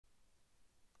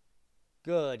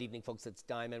Good evening, folks. It's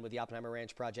Diamond with the Oppenheimer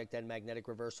Ranch Project and Magnetic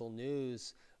Reversal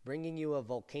News, bringing you a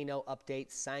volcano update.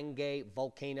 Sangay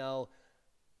volcano,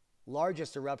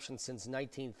 largest eruption since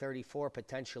 1934,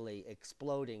 potentially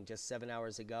exploding just 7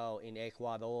 hours ago in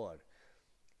Ecuador.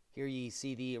 Here you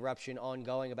see the eruption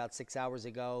ongoing about 6 hours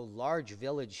ago. Large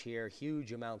village here,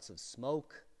 huge amounts of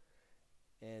smoke.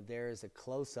 And there's a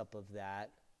close-up of that.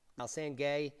 Now,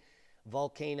 Sangay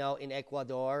volcano in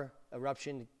Ecuador,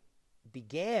 eruption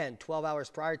began 12 hours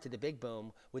prior to the big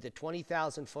boom with a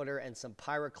 20,000 footer and some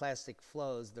pyroclastic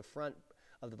flows, the front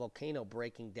of the volcano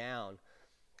breaking down.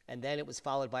 And then it was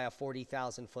followed by a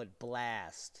 40,000 foot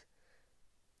blast.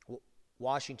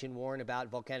 Washington warned about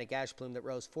volcanic ash plume that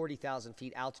rose 40,000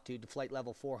 feet altitude to flight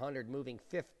level 400, moving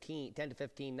 10 to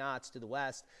 15 knots to the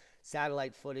west.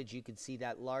 Satellite footage, you can see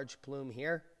that large plume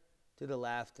here to the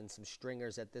left and some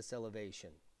stringers at this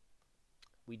elevation.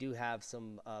 We do have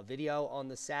some video on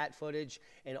the sat footage,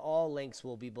 and all links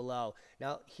will be below.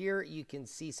 Now, here you can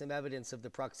see some evidence of the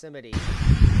proximity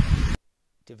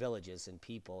to villages and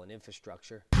people and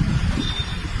infrastructure.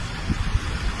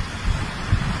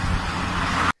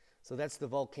 So that's the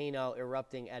volcano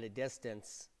erupting at a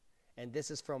distance, and this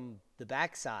is from the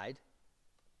backside.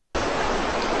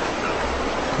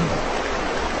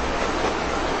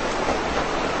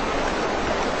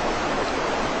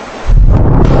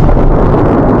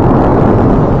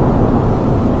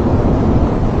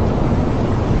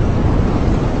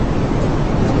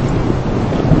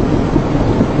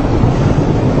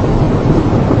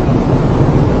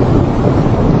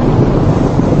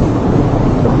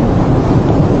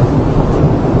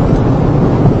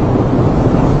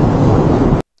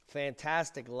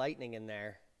 Fantastic lightning in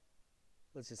there.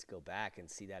 Let's just go back and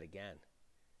see that again.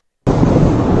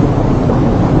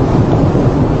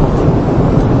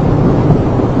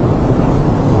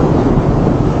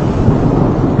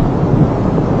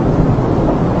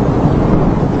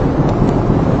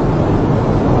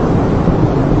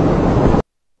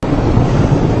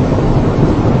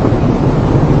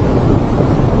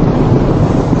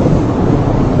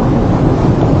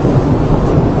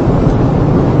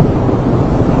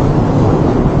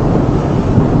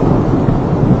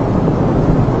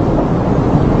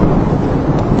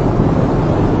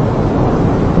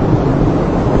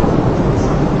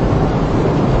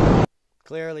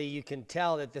 Clearly, you can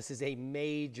tell that this is a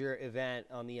major event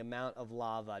on the amount of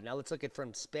lava. Now let's look at it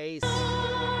from space.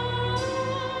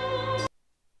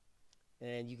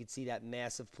 And you can see that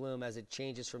massive plume as it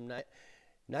changes from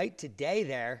night to day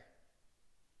there.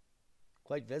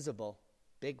 Quite visible.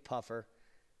 Big puffer.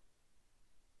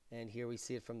 And here we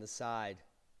see it from the side.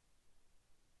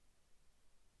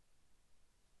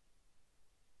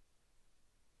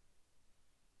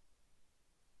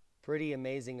 Pretty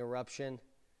amazing eruption.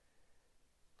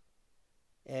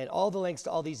 And all the links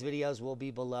to all these videos will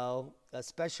be below,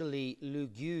 especially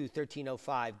Lugu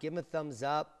 1305. Give him a thumbs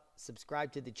up,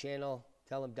 subscribe to the channel,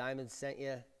 tell him Diamond sent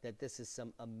you, that this is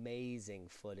some amazing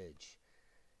footage.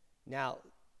 Now,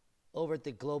 over at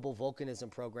the Global Volcanism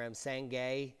Program,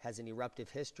 Sangay has an eruptive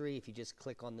history. If you just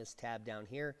click on this tab down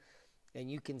here, and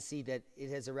you can see that it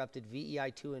has erupted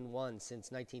VEI 2 and 1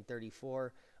 since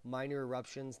 1934. Minor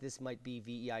eruptions, this might be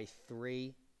VEI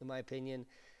 3, in my opinion.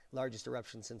 Largest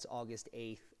eruption since August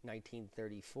 8th,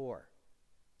 1934.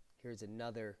 Here's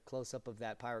another close-up of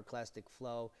that pyroclastic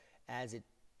flow as it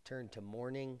turned to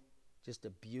morning. Just a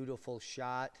beautiful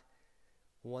shot.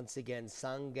 Once again,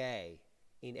 Sangay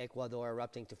in Ecuador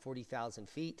erupting to 40,000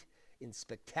 feet in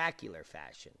spectacular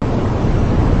fashion.